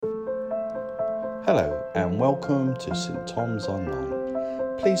Hello and welcome to St Thomas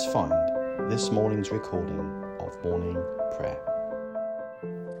Online. Please find this morning's recording of morning prayer.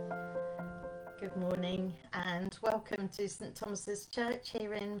 Good morning and welcome to St Thomas's Church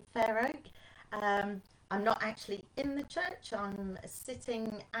here in Fair Oak. I'm not actually in the church, I'm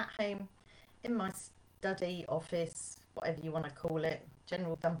sitting at home in my study, office, whatever you want to call it,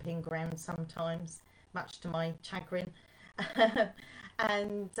 general dumping ground sometimes, much to my chagrin.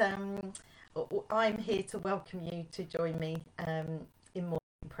 and I'm here to welcome you to join me in morning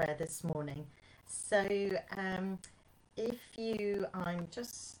prayer this morning. So I'm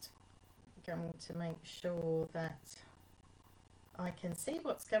just going to make sure that I can see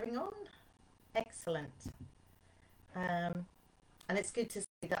what's going on. Excellent. And it's good to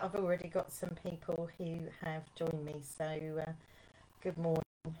see that I've already got some people who have joined me. So good morning.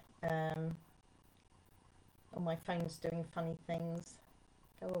 Oh, my phone's doing funny things.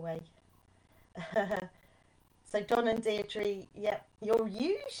 Go away. So Don and Deirdre, yep, you're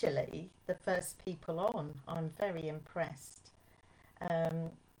usually the first people on. I'm very impressed.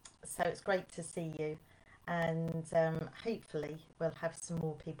 So it's great to see you, and hopefully we'll have some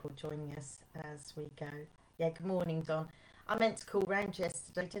more people joining us as we go. Yeah, good morning, Don. I meant to call round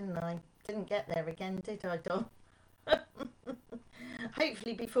yesterday, didn't I? Didn't get there again, did I, Don?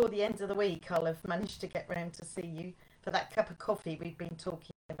 Hopefully before the end of the week I'll have managed to get round to see you for that cup of coffee we've been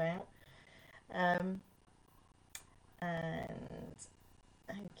talking about. And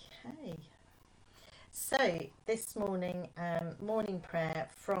okay. So this morning, morning prayer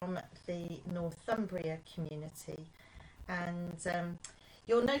from the Northumbria community, and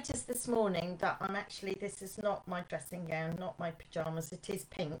you'll notice this morning that this is not my dressing gown, not my pyjamas. It is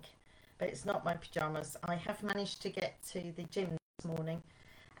pink, but it's not my pyjamas. I have managed to get to the gym this morning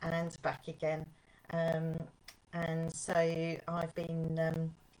and back again, and so I've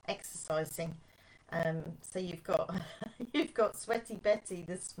been exercising. So you've got Sweaty Betty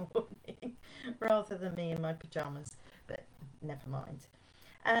this morning rather than me in my pyjamas, but never mind.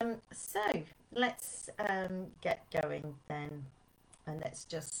 So let's get going then, and let's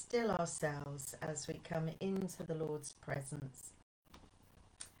just still ourselves as we come into the Lord's presence.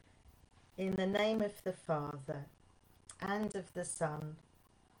 In the name of the Father, and of the Son,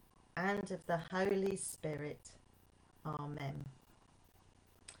 and of the Holy Spirit. Amen.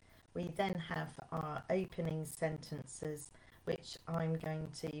 We then have our opening sentences, which I'm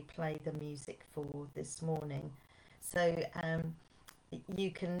going to play the music for this morning. So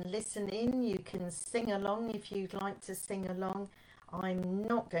you can listen in, you can sing along if you'd like to sing along. I'm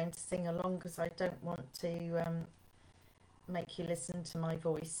not going to sing along because I don't want to make you listen to my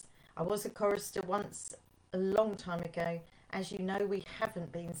voice. I was a chorister once, a long time ago. As you know, we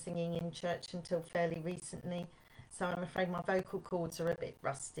haven't been singing in church until fairly recently. So I'm afraid my vocal cords are a bit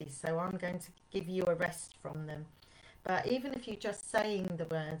rusty, so I'm going to give you a rest from them. But even if you're just saying the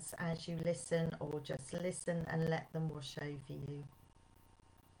words as you listen, or just listen and let them wash over you.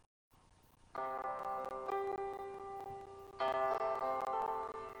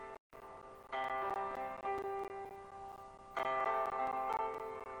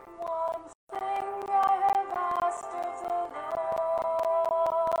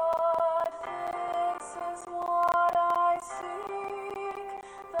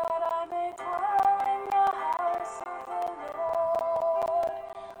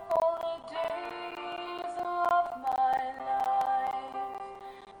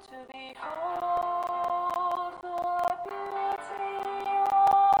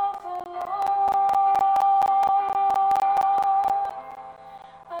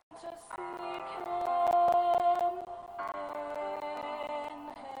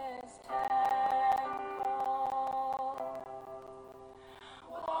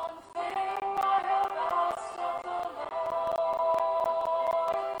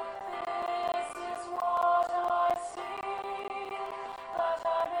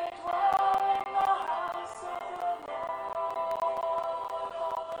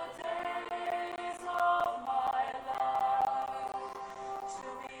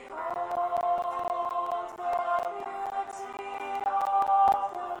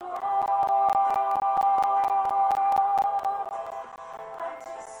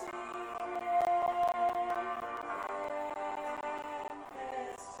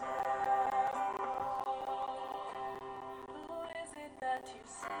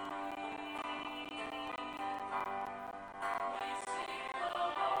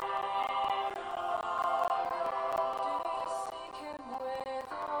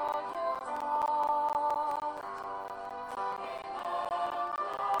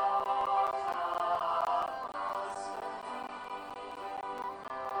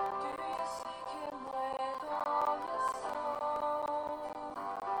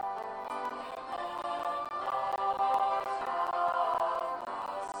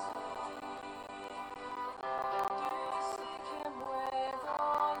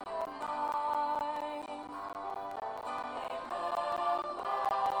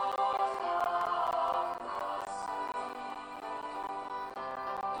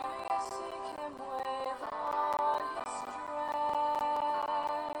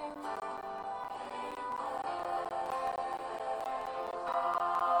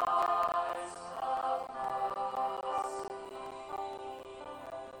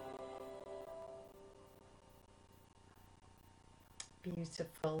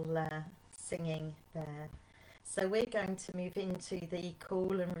 beautiful singing there. So we're going to move into the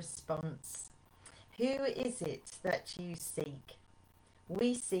call and response. Who is it that you seek?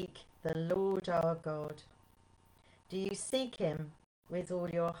 We seek the Lord our God. Do you seek him with all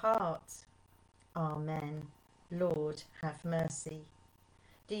your heart? Amen. Lord, have mercy.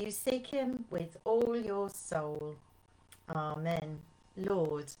 Do you seek him with all your soul? Amen.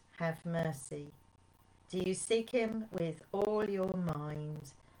 Lord, have mercy. Do you seek him with all your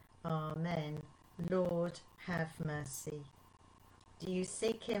mind? Amen. Lord, have mercy. Do you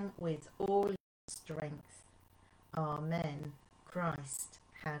seek him with all your strength? Amen. Christ,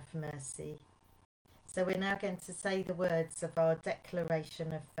 have mercy. So we're now going to say the words of our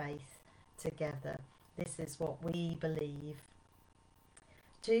declaration of faith together. This is what we believe.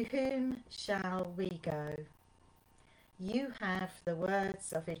 To whom shall we go? You have the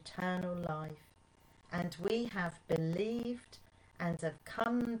words of eternal life, and we have believed and have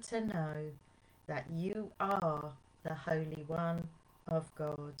come to know that you are the Holy One of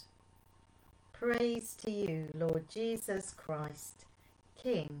God. Praise to you, Lord Jesus Christ,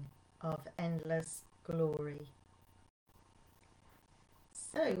 King of endless glory.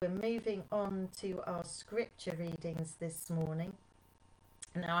 So we're moving on to our scripture readings this morning.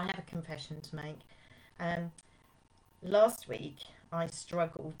 Now I have a confession to make. Last week I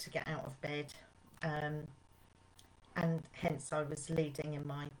struggled to get out of bed, and hence I was leading in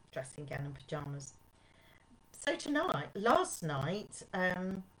my dressing gown and pyjamas. So last night,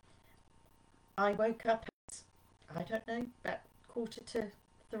 I woke up at, I don't know, about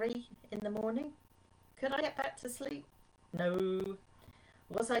 2:45 in the morning. Could I get back to sleep? No.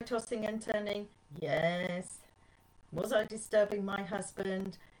 Was I tossing and turning? Yes. Was I disturbing my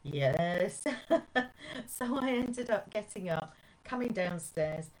husband? Yes. So I ended up getting up, coming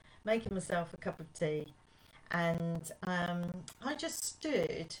downstairs, making myself a cup of tea, and I just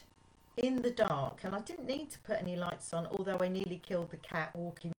stood in the dark, and I didn't need to put any lights on, although I nearly killed the cat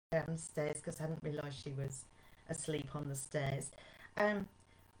walking downstairs because I hadn't realised she was asleep on the stairs.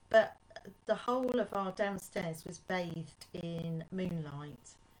 But the whole of our downstairs was bathed in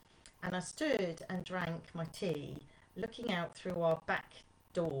moonlight, and I stood and drank my tea, looking out through our back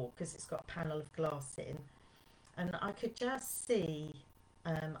door because it's got a panel of glass in, and I could just see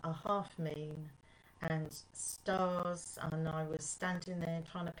a half moon and stars, and I was standing there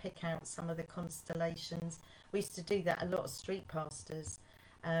trying to pick out some of the constellations. We used to do that a lot of street pastors.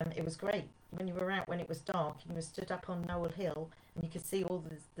 It was great when you were out when it was dark and you were stood up on Noel Hill and you could see all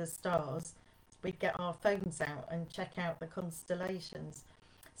the stars. We'd get our phones out and check out the constellations.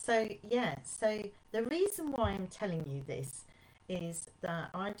 So yeah, so the reason why I'm telling you this is that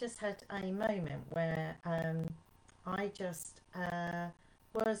I just had a moment where I just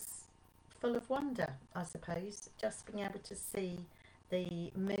was full of wonder, I suppose, just being able to see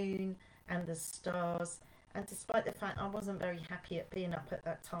the moon and the stars. And despite the fact I wasn't very happy at being up at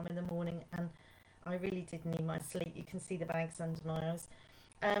that time in the morning, and I really did need my sleep. You can see the bags under my eyes.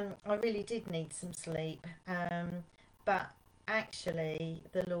 I really did need some sleep, but actually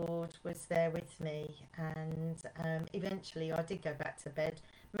the Lord was there with me, and eventually I did go back to bed,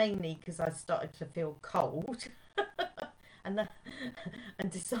 mainly because I started to feel cold and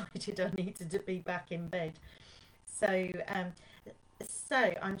decided I needed to be back in bed. So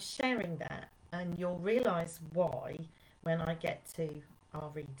I'm sharing that, and you'll realise why when I get to our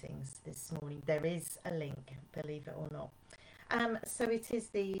readings this morning. There is a link, believe it or not. So it is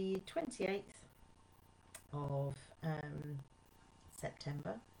the 28th of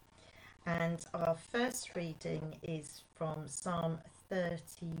September, and our first reading is from Psalm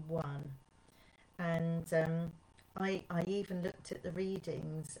 31, and I even looked at the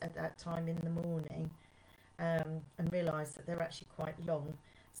readings at that time in the morning and realised that they're actually quite long,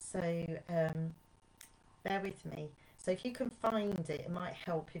 so bear with me. So if you can find it, it might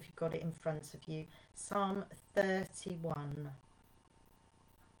help if you've got it in front of you. Psalm 31.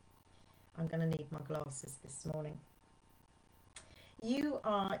 I'm going to need my glasses this morning. You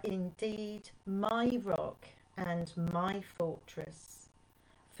are indeed my rock and my fortress.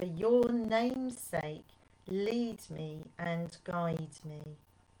 For your name's sake, lead me and guide me.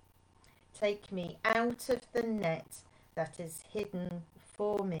 Take me out of the net that is hidden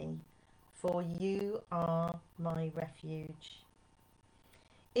for me, for you are my refuge.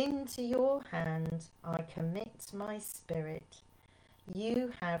 Into your hand I commit my spirit.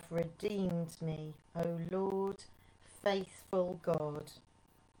 You have redeemed me, O Lord, faithful God.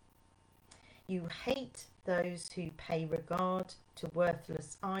 You hate those who pay regard to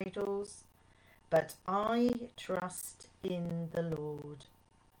worthless idols, but I trust in the Lord.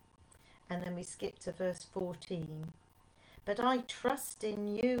 And then we skip to verse 14. But I trust in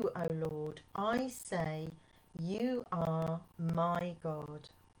you, O Lord. I say, you are my God.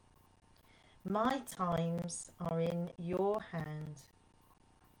 My times are in your hand.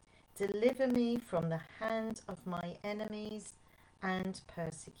 Deliver me from the hand of my enemies and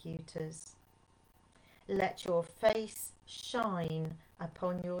persecutors. Let your face shine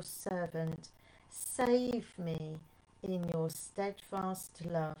upon your servant. Save me in your steadfast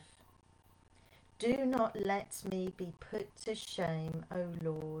love. Do not let me be put to shame, O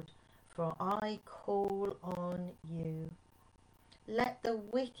Lord, for I call on you. Let the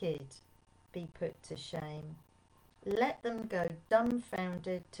wicked be put to shame. Let them go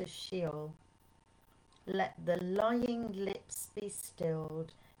dumbfounded to Sheol. Let the lying lips be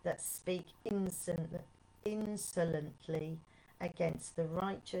stilled that speak insolently against the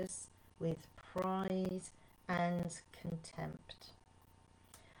righteous with pride and contempt.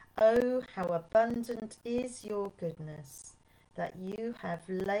 Oh, how abundant is your goodness that you have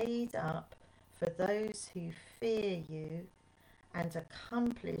laid up for those who fear you and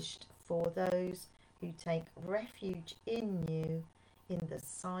accomplished for those who take refuge in you in the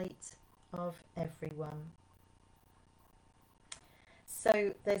sight of everyone.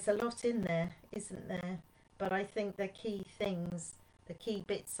 So there's a lot in there, isn't there? But I think the key things, the key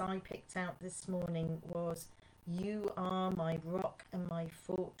bits I picked out this morning was, you are my rock and my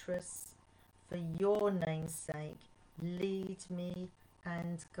fortress. For your name's sake, lead me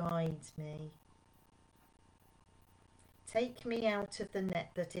and guide me. Take me out of the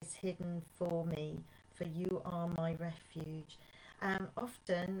net that is hidden for me, for you are my refuge.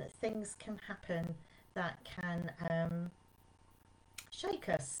 Often things can happen that can shake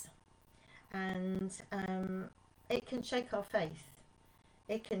us, and it can shake our faith.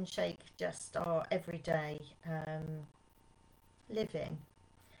 It can shake just our everyday living.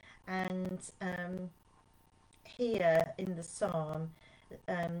 And here in the psalm,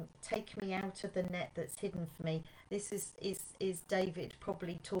 take me out of the net that's hidden for me. This is David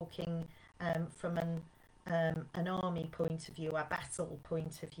probably talking from an army point of view, a battle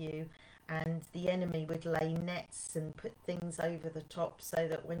point of view, and the enemy would lay nets and put things over the top so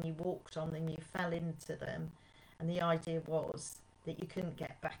that when you walked on them you fell into them, and the idea was that you couldn't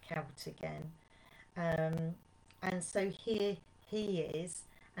get back out again. And so here he is,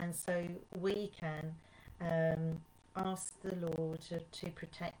 and so we can ask the Lord to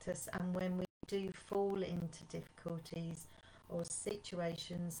protect us, and when we do fall into difficulties or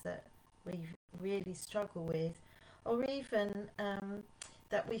situations that we really struggle with, or even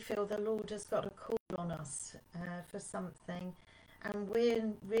that we feel the Lord has got a call on us for something and we're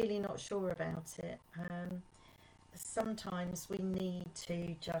really not sure about it, sometimes we need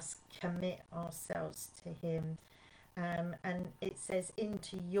to just commit ourselves to him. And it says,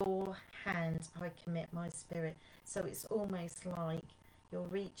 into your hand I commit my spirit. So it's almost like you're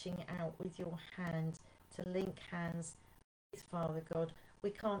reaching out with your hand to link hands with Father God. We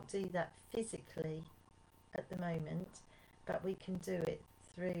can't do that physically at the moment, but we can do it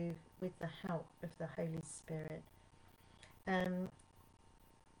through with the help of the Holy Spirit.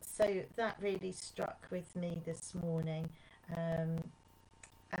 So that really struck with me this morning, and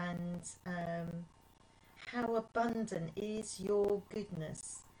how abundant is your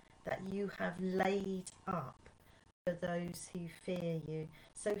goodness that you have laid up for those who fear you.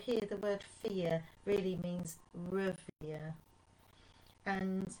 So here the word fear really means revere,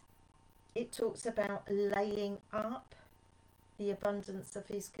 and it talks about laying up the abundance of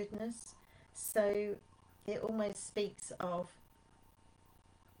his goodness. So it almost speaks of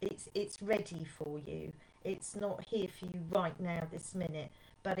it's ready for you. It's not here for you right now, this minute,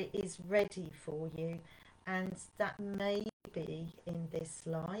 but it is ready for you. And that may be in this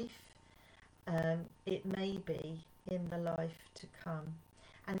life, it may be in the life to come.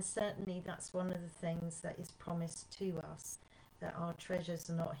 And certainly that's one of the things that is promised to us, that our treasures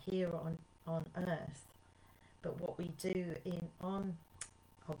are not here on earth, but what we do I'll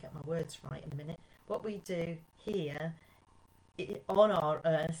get my words right in a minute, what we do here on our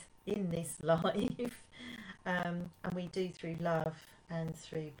earth in this life, and we do through love and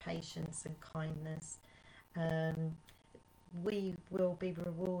through patience and kindness, we will be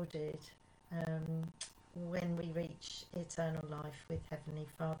rewarded when we reach eternal life with Heavenly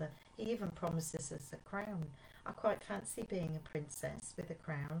Father. He even promises us a crown. I quite fancy being a princess with a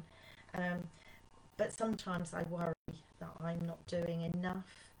crown, but sometimes I worry that I'm not doing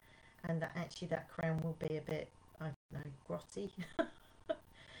enough, and that actually that crown will be a bit, I don't know, grotty.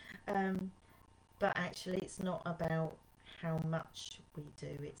 But actually it's not about how much we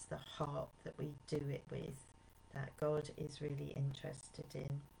do, it's the heart that we do it with that God is really interested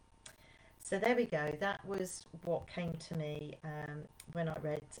in. So there we go. That was what came to me when I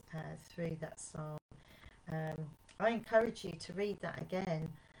read through that psalm. I encourage you to read that again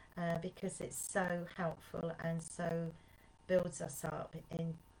because it's so helpful and so builds us up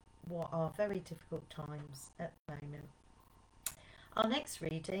in what are very difficult times at the moment. Our next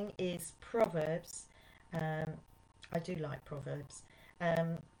reading is Proverbs. I do like Proverbs.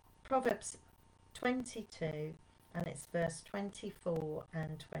 Proverbs 22, and it's verse 24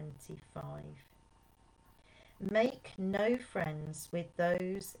 and 25. Make no friends with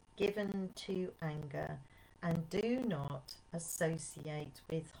those given to anger, and do not associate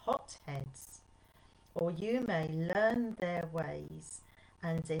with hotheads, or you may learn their ways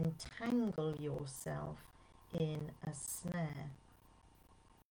and entangle yourself in a snare.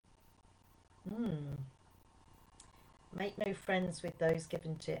 Make no friends with those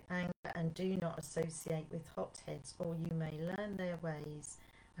given to anger, and do not associate with hotheads, or you may learn their ways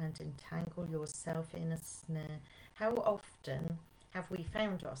and entangle yourself in a snare. How often have we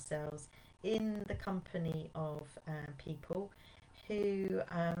found ourselves in the company of people who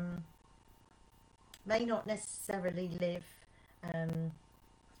may not necessarily live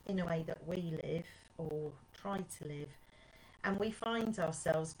in a way that we live or try to live, and we find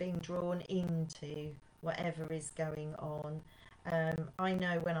ourselves being drawn into whatever is going on. I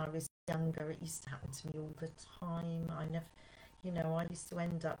know when I was younger, it used to happen to me all the time. I used to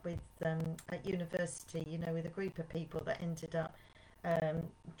end up with at university, with a group of people that ended up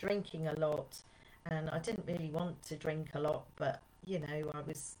drinking a lot, and I didn't really want to drink a lot, but I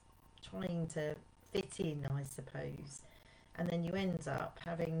was trying to fit in, I suppose, and then you end up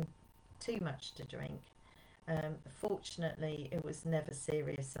having too much to drink. Fortunately, it was never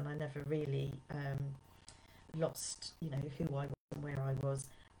serious, and I never really lost, who I was and where I was,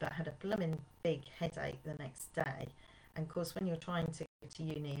 but I had a blooming big headache the next day. And of course, when you're trying to go to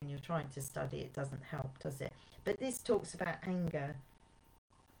uni and you're trying to study, it doesn't help, does it? But this talks about anger.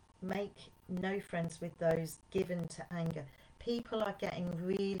 Make no friends with those given to anger. People are getting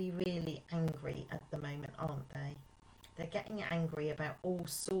really, really angry at the moment, aren't they? They're getting angry about all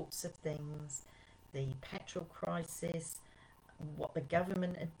sorts of things. The petrol crisis, what the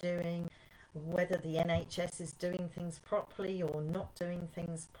government are doing, whether the NHS is doing things properly or not doing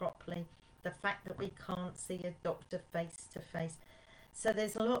things properly, the fact that we can't see a doctor face to face. So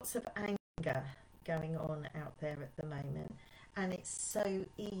there's lots of anger going on out there at the moment, and it's so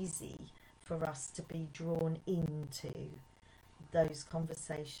easy for us to be drawn into those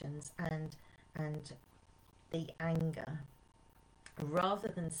conversations and the anger, rather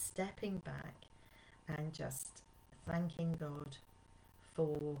than stepping back and just thanking God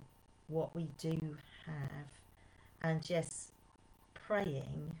for what we do have, and just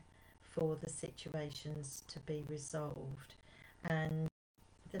praying for the situations to be resolved. And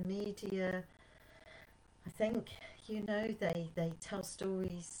the media, I think, they tell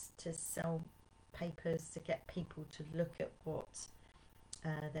stories to sell papers, to get people to look at what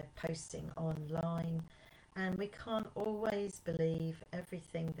they're posting online, and we can't always believe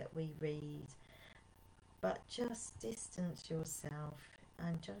everything that we read, but just distance yourself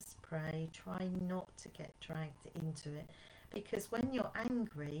and just pray. Try not to get dragged into it, because when you're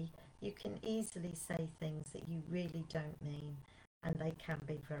angry, you can easily say things that you really don't mean, and they can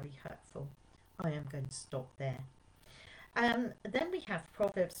be very hurtful. I am going to stop there. Then we have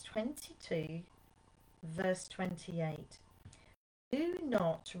Proverbs 22, verse 28. Do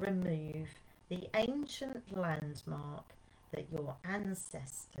not remove the ancient landmark that your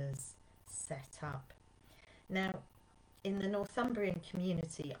ancestors set up. Now, in the Northumbrian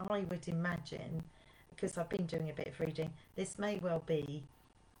community, I would imagine, because I've been doing a bit of reading, this may well be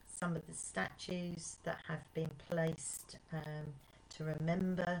some of the statues that have been placed to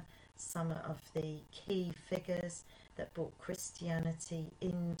remember some of the key figures that brought Christianity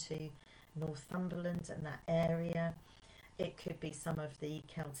into Northumberland and that area. It could be some of the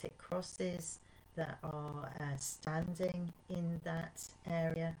Celtic crosses that are standing in that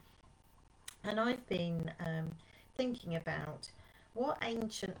area. And I've been thinking about what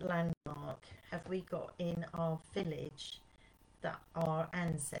ancient landmark have we got in our village that our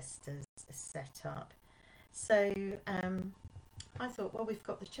ancestors set up. So I thought, well, we've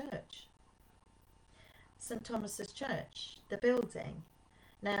got the church, St Thomas's Church, the building.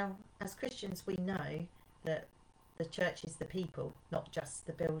 Now, as Christians, we know that the church is the people, not just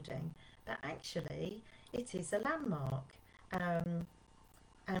the building, but actually it is a landmark, and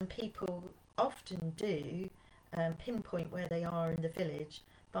people often do pinpoint where they are in the village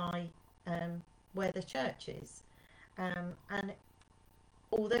by where the church is, and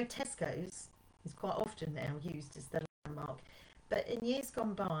although Tesco's is quite often now used as the landmark, but in years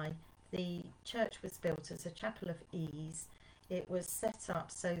gone by, the church was built as a chapel of ease. It was set up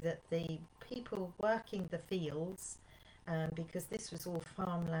so that the people working the fields, because this was all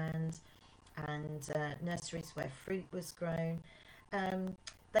farmland and nurseries where fruit was grown,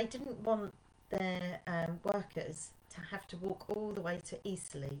 they didn't want their workers to have to walk all the way to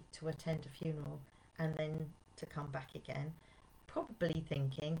Eastleigh to attend a funeral and then to come back again, probably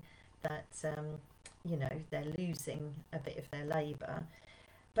thinking that they're losing a bit of their labour.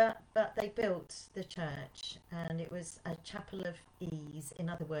 But they built the church, and it was a chapel of ease. In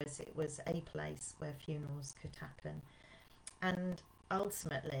other words, it was a place where funerals could happen. And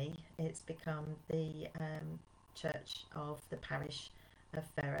ultimately, it's become the church of the parish of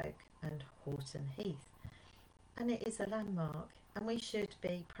Fair Oak and Horton Heath. And it is a landmark, and we should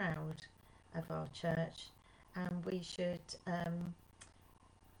be proud of our church, and we should,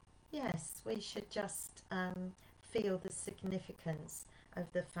 we should just feel the significance of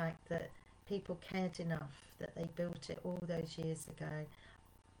the fact that people cared enough that they built it all those years ago.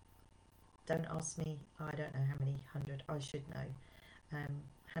 Don't ask me, I don't know how many hundred, I should know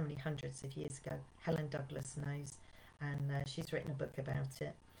how many hundreds of years ago. Helen Douglas knows, and she's written a book about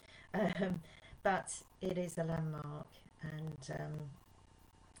it. But it is a landmark, and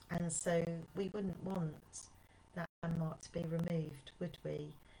so we wouldn't want that landmark to be removed, would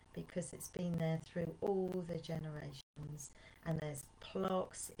we? Because it's been there through all the generations, and there's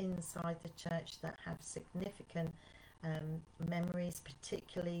plaques inside the church that have significant memories,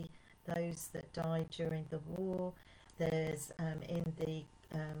 particularly those that died during the war. There's in the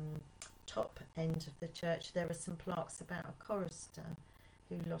top end of the church, there are some plaques about a chorister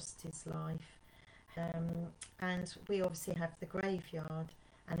who lost his life. And we obviously have the graveyard,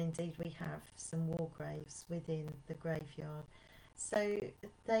 and indeed we have some war graves within the graveyard. So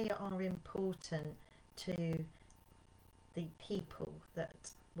they are important to the people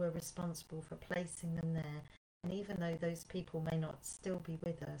that were responsible for placing them there. And even though those people may not still be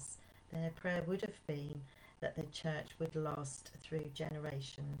with us, their prayer would have been that the church would last through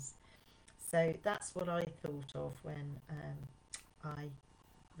generations. So that's what I thought of when I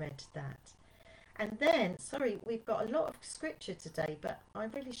read that. And then, sorry, we've got a lot of scripture today, but I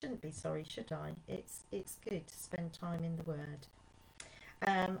really shouldn't be sorry, should I? It's good to spend time in the Word.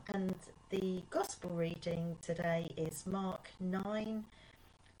 And the Gospel reading today is Mark 9,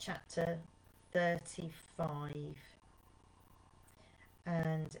 chapter 35.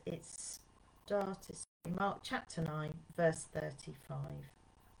 And it's Mark chapter 9, verse 35.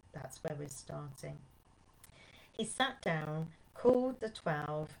 That's where we're starting. He sat down, called the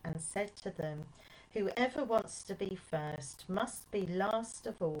 12, and said to them, "Whoever wants to be first must be last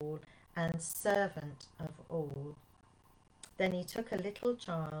of all and servant of all." Then he took a little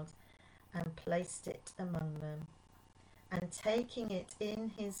child and placed it among them, and taking it in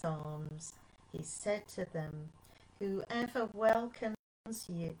his arms, he said to them, "Whoever welcomes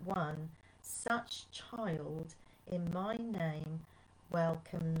one such child in my name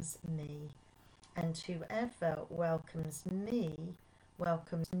welcomes me, and whoever welcomes me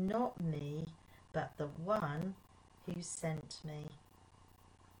welcomes not me, but the one who sent me."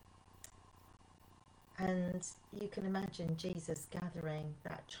 And you can imagine Jesus gathering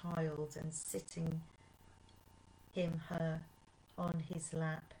that child and sitting her on his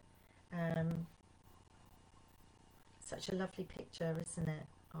lap. Such a lovely picture, isn't it,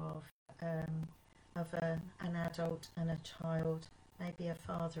 of an adult and a child, maybe a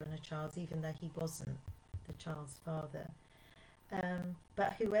father and a child, even though he wasn't the child's father.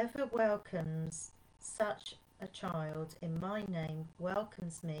 But whoever welcomes such a child in my name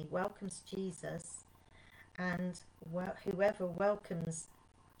welcomes me, welcomes Jesus, and whoever welcomes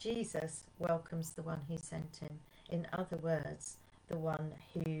Jesus welcomes the one who sent him. In other words, the one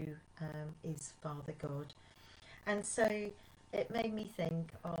who is Father God. And so it made me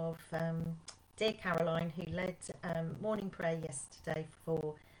think of dear Caroline, who led morning prayer yesterday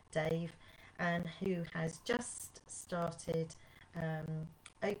for Dave, and who has just started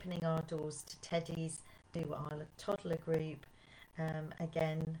opening our doors to Teddy's Do Our Toddler group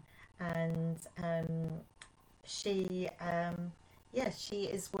again. And she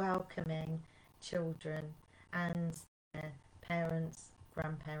is welcoming children and their parents,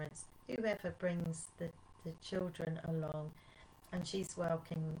 grandparents, whoever brings the children along, and she's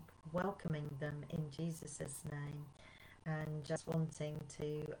welcoming them in Jesus' name, and just wanting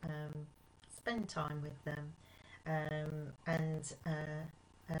to spend time with them and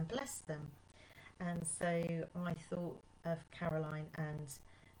bless them. And so I thought of Caroline and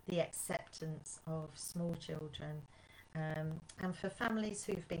the acceptance of small children, and for families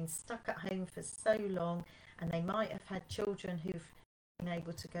who've been stuck at home for so long, and they might have had children who've been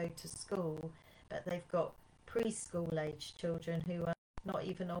able to go to school, but they've got preschool age children who are not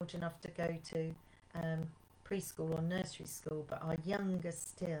even old enough to go to preschool or nursery school, but are younger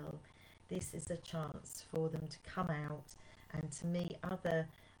still. This is a chance for them to come out and to meet other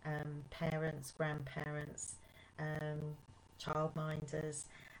parents, grandparents, childminders,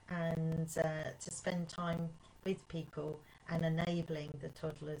 and to spend time with people and enabling the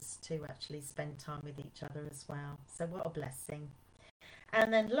toddlers to actually spend time with each other as well. So what a blessing.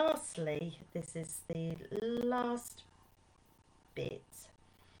 And then lastly, this is the last bit.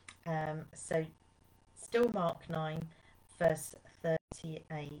 So still Mark 9, verse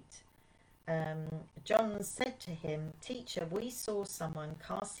 38. John said to him, "Teacher, we saw someone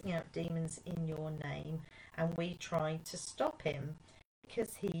casting out demons in your name, and we tried to stop him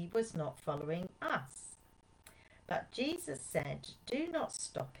because he was not following us." But Jesus said, "Do not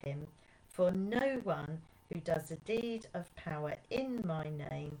stop him, for no one who does a deed of power in my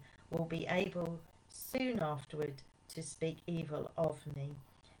name will be able soon afterward to speak evil of me.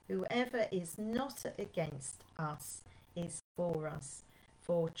 Whoever is not against us is for us.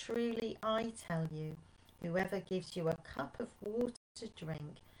 For truly I tell you, whoever gives you a cup of water to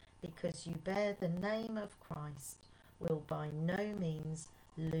drink because you bear the name of Christ will by no means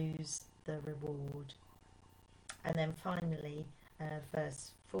lose the reward." And then finally,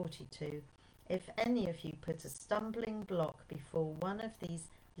 verse 42, "If any of you put a stumbling block before one of these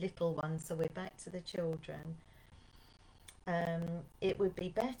little ones," so we're back to the children, "it would be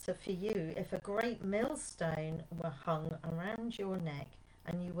better for you if a great millstone were hung around your neck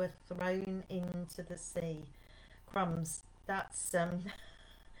and you were thrown into the sea." Crumbs, that's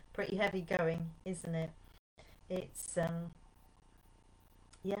pretty heavy going, isn't it? It's,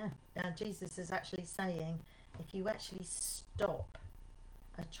 Jesus is actually saying, if you actually stop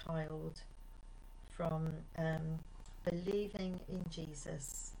a child from believing in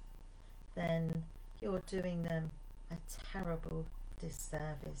Jesus, then you're doing them a terrible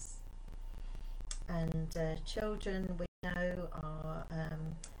disservice. And children, we know, are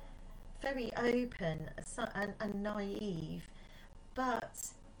very open and naive,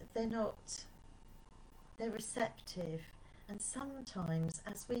 but they're receptive. And sometimes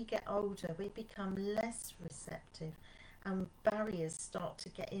as we get older, we become less receptive and barriers start to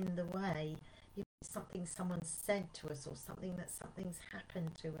get in the way. Something someone said to us, or something's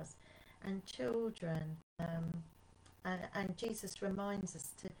happened to us. And children, and Jesus reminds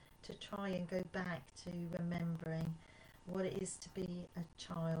us to try and go back to remembering what it is to be a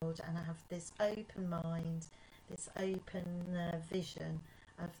child and have this open mind, this open vision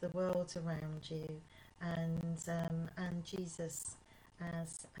of the world around you, and Jesus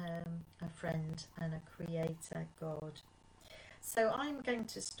as a friend and a creator God. So I'm going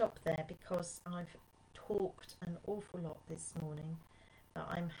to stop there because I've talked an awful lot this morning, but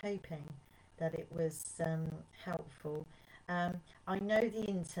I'm hoping that it was helpful. I know the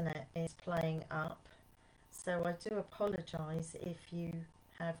internet is playing up, so I do apologise if you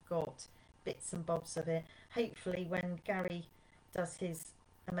have got bits and bobs of it. Hopefully when Gary does his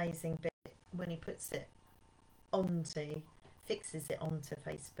amazing bit, when he fixes it onto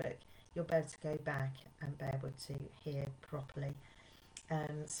Facebook, you'll be able to go back and be able to hear properly.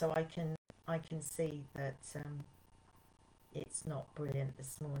 So I can see that it's not brilliant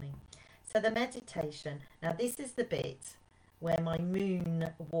this morning. So the meditation. Now this is the bit where my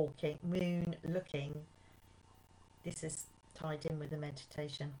moon looking, this is tied in with the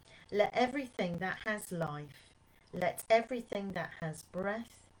meditation. "Let everything that has life, let everything that has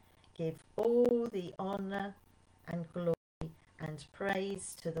breath, give all the honour and glory and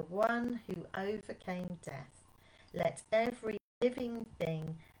praise to the one who overcame death. Let every living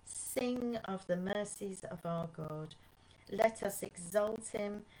thing sing of the mercies of our God. Let us exalt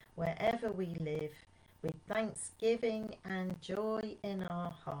him wherever we live, with thanksgiving and joy in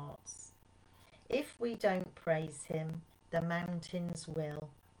our hearts. If we don't praise him, the mountains will.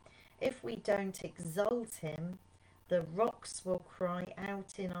 If we don't exalt him, the rocks will cry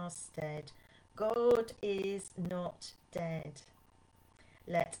out in our stead, God is not dead.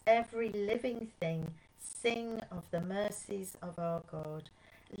 Let every living thing sing of the mercies of our God.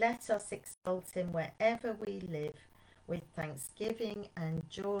 Let us exalt him wherever we live, with thanksgiving and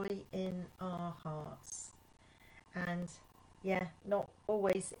joy in our hearts." And not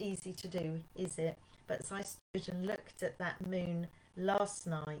always easy to do, is it? But as I stood and looked at that moon last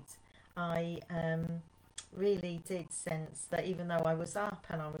night, I really did sense that even though I was up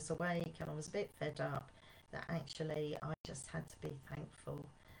and I was awake and I was a bit fed up, that actually I just had to be thankful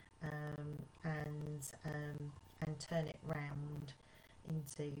and turn it round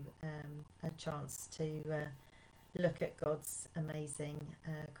into a chance to look at God's amazing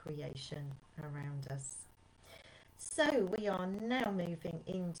creation around us. So we are now moving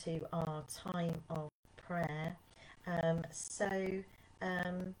into our time of prayer.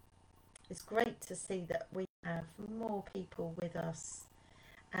 It's great to see that we have more people with us.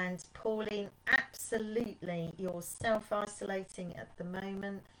 And Pauline, absolutely, you're self-isolating at the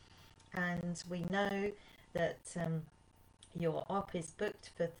moment, and we know that your op is booked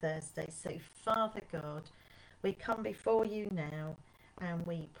for Thursday. So Father God, we come before you now and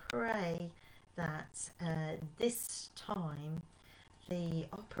we pray that this time the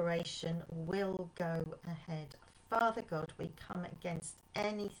operation will go ahead. Father God, we come against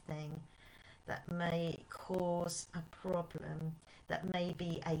anything that may cause a problem, that may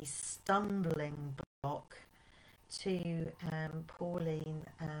be a stumbling block to Pauline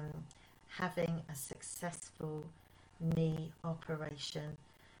having a successful knee operation.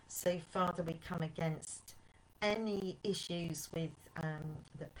 So Father, we come against any issues with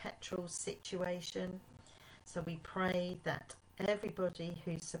the petrol situation. So we pray that everybody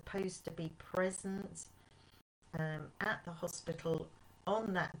who's supposed to be present at the hospital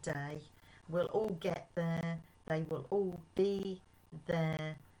on that day will all get there. They will all be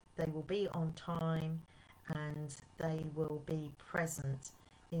there. They will be on time, and they will be present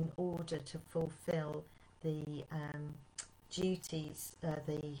in order to fulfill the duties,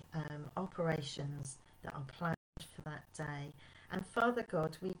 the operations that are planned for that day. And Father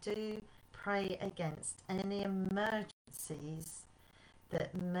God, we do pray against any emergencies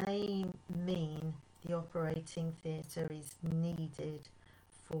that may mean the operating theatre is needed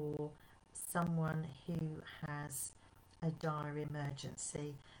for someone who has a dire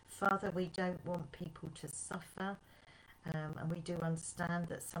emergency. Father, we don't want people to suffer, and we do understand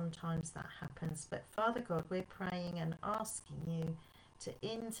that sometimes that happens, but Father God, we're praying and asking you to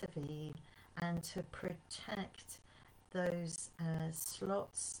intervene and to protect those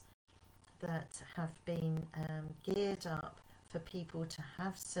slots that have been geared up for people to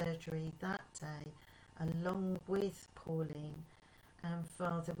have surgery that day along with Pauline. And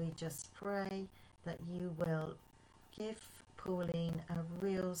Father, we just pray that you will give Pauline a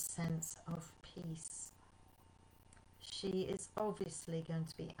real sense of peace. She is obviously going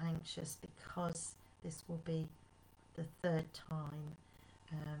to be anxious because this will be the third time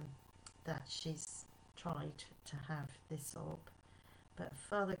that she's tried to have this op. But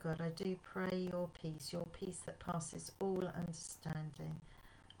Father God, I do pray your peace that passes all understanding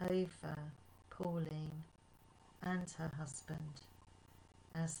over Pauline and her husband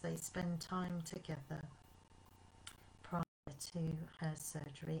as they spend time together prior to her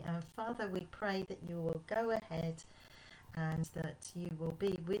surgery. And Father, we pray that you will go ahead and that you will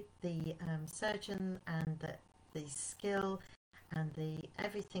be with the surgeon, and that the skill and the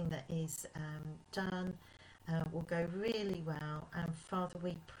everything that is done will go really well. And Father,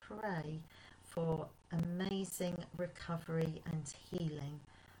 we pray for amazing recovery and healing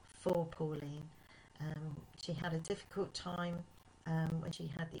for Pauline. She had a difficult time when she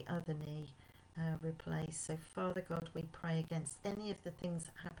had the other knee replaced. So Father God, we pray against any of the things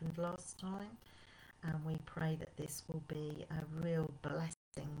that happened last time, and we pray that this will be a real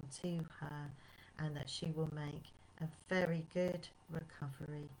blessing to her and that she will make a very good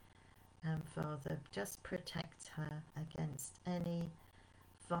recovery. And Father, just protect her against any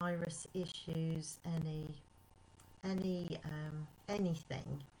virus issues, anything,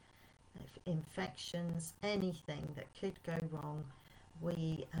 infections, anything that could go wrong.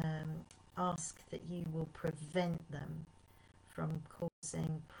 We ask that you will prevent them from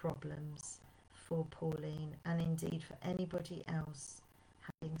causing problems for Pauline, and indeed for anybody else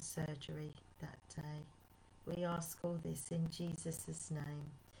having surgery that day. We ask all this in Jesus'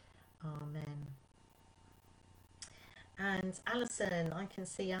 name. Amen. And Alison, I can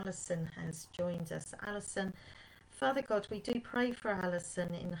see Alison has joined us. Alison, Father God, we do pray for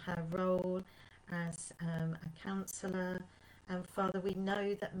Alison in her role as a counsellor. And Father, we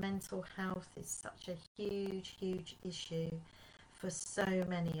know that mental health is such a huge, huge issue for so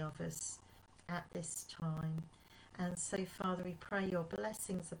many of us at this time. And so, Father, we pray your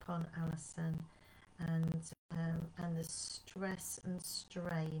blessings upon Alison, and the stress and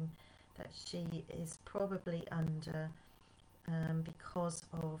strain that she is probably under because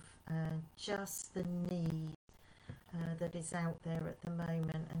of just the need that is out there at the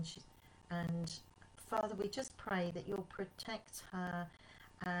moment. And Father, we just pray that you'll protect her,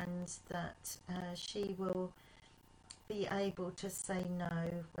 and that she will be able to say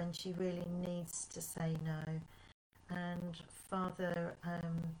no when she really needs to say no. And Father,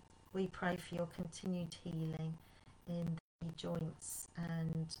 we pray for your continued healing in the joints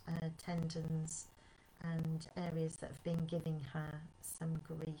and tendons and areas that have been giving her some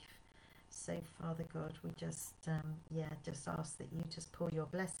grief. So Father God, we just just ask that you just pour your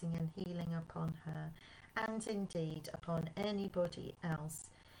blessing and healing upon her, and indeed upon anybody else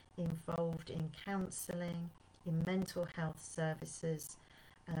involved in counselling, in mental health services,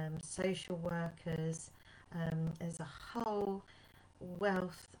 social workers. There's a whole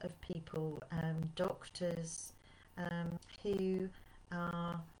wealth of people, doctors, who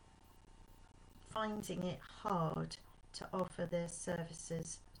are finding it hard to offer their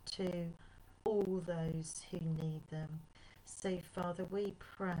services to all those who need them. So Father, we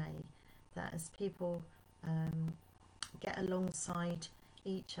pray that as people get alongside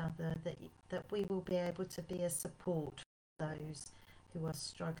each other, that we will be able to be a support for those who are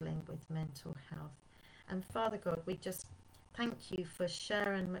struggling with mental health. And Father God, we just thank you for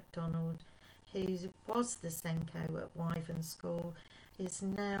Sharon McDonald, who was the Senko at Wyvern School, is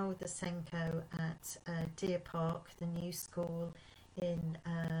now the Senko at Deer Park, the new school in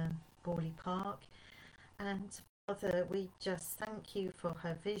Borley Park. And Father, we just thank you for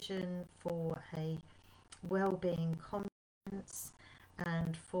her vision for a wellbeing conference,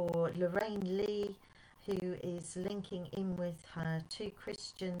 and for Lorraine Lee, who is linking in with her two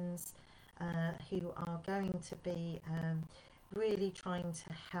Christians who are going to be really trying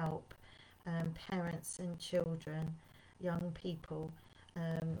to help parents and children, young people,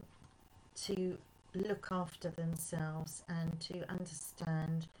 to look after themselves and to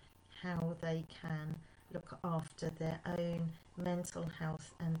understand how they can look after their own mental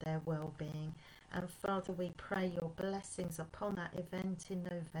health and their well-being. And Father, we pray your blessings upon that event in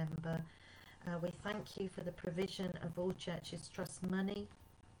November. We thank you for the provision of All Churches Trust money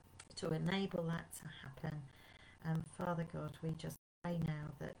to enable that to happen. And Father God, we just pray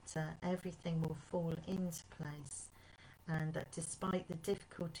now that everything will fall into place, and that despite the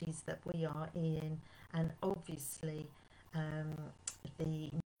difficulties that we are in, and obviously the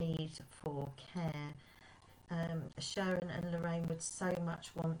need for care, Sharon and Lorraine would so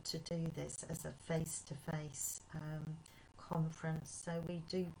much want to do this as a face-to-face conference. So we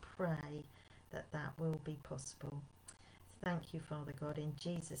do pray that that will be possible. Thank you, Father God, in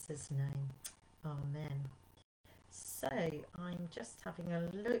Jesus' name. Amen. So I'm just having a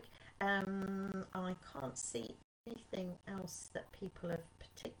look. I can't see anything else that people have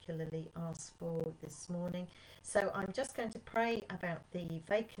particularly asked for this morning, so I'm just going to pray about the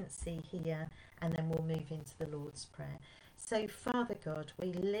vacancy here, and then we'll move into the Lord's Prayer. So Father God,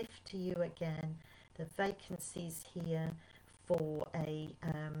 we lift to you again the vacancies here for a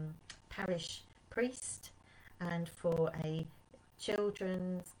parish priest and for a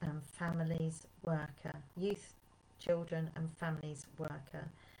children's and families worker, youth, children and families worker.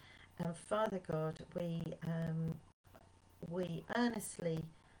 And Father God, we earnestly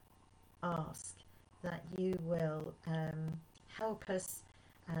ask that you will help us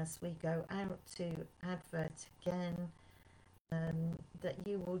as we go out to advert again, that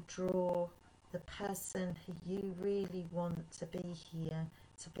you will draw the person who you really want to be here,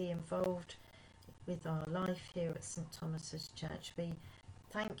 to be involved with our life here at St Thomas's Church. We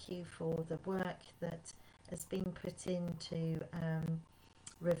thank you for the work that has been put into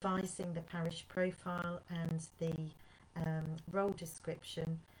revising the parish profile and the role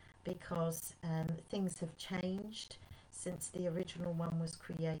description, because things have changed since the original one was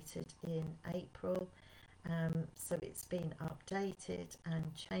created in April. So it's been updated and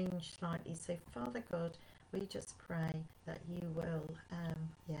changed slightly. So Father God, we just pray that you will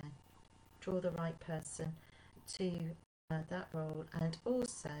draw the right person to that role, and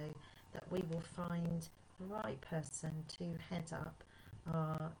also that we will find the right person to head up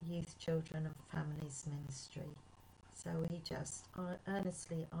our youth, children and families ministry. So we just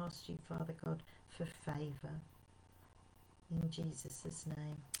earnestly ask you, Father God, for favour. In Jesus'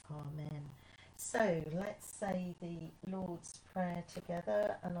 name, amen. So let's say the Lord's Prayer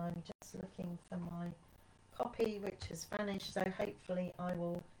together, and I'm just looking for my copy, which has vanished, so hopefully I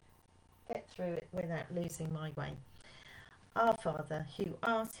will get through it without losing my way. Our Father, who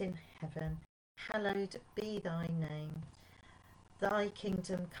art in heaven, hallowed be thy name. Thy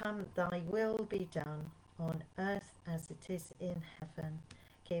kingdom come, thy will be done, on earth as it is in heaven.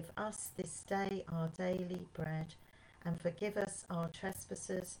 Give us this day our daily bread, and forgive us our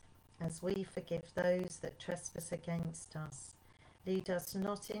trespasses, as we forgive those that trespass against us. Lead us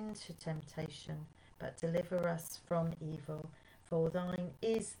not into temptation, but deliver us from evil. For thine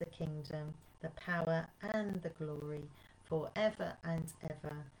is the kingdom, the power and the glory, forever and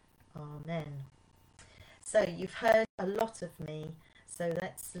ever. Amen. So you've heard a lot of me, so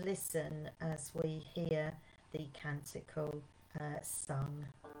let's listen as we hear the canticle sung.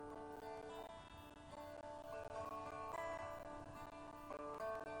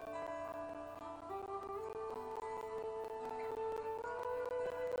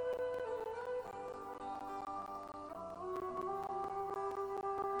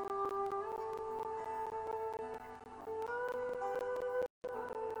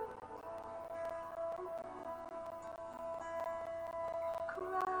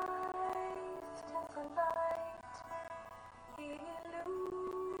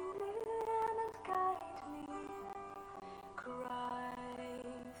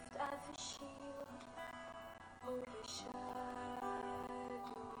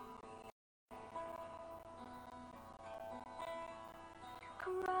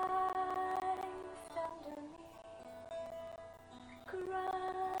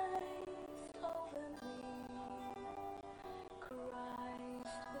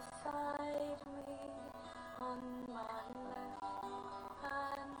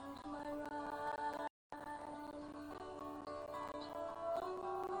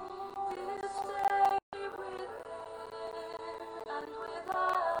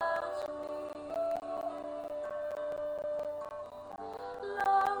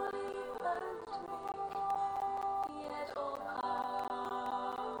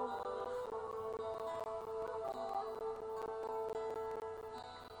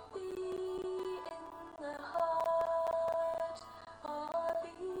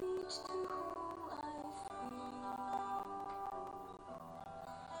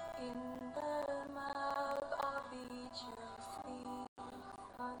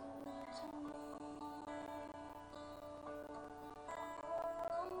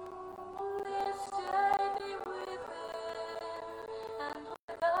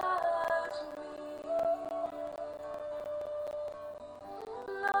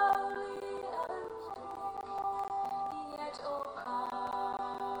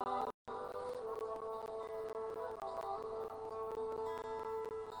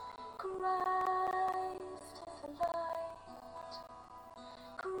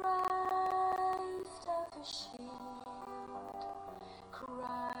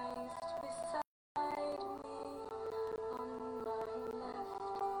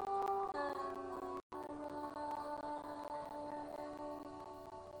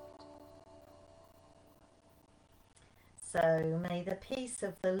 So may the peace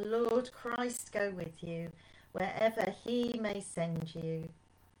of the Lord Christ go with you wherever he may send you.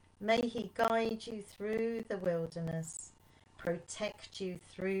 May he guide you through the wilderness, protect you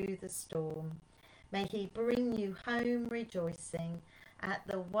through the storm. May he bring you home rejoicing at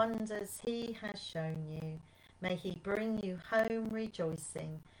the wonders he has shown you. May he bring you home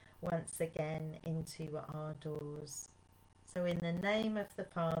rejoicing once again into our doors. So in the name of the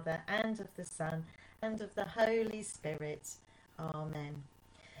Father, and of the Son, and of the Holy Spirit. Amen.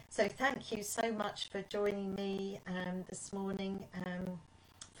 So thank you so much for joining me this morning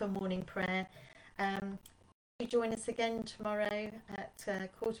for morning prayer. You join us again tomorrow at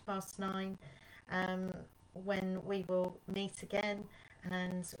 9:15 when we will meet again,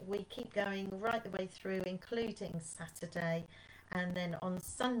 and we keep going right the way through, including Saturday, and then on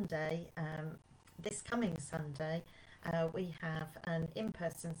Sunday, this coming Sunday, we have an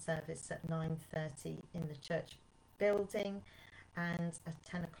in-person service at 9:30 in the church building, and a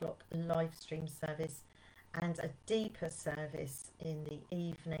 10 o'clock live stream service, and a deeper service in the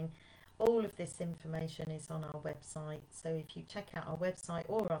evening. All of this information is on our website, so if you check out our website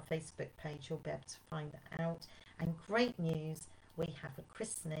or our Facebook page, you'll be able to find that out. And great news, we have a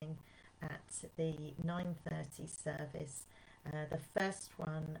christening at the 9:30 service, the first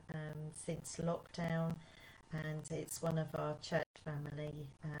one since lockdown, and it's one of our church family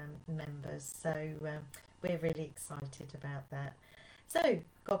members, so we're really excited about that. So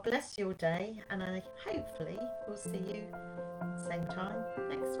God bless your day, and I hopefully will see you same time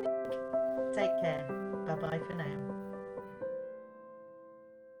next week. Take care. Bye bye for now.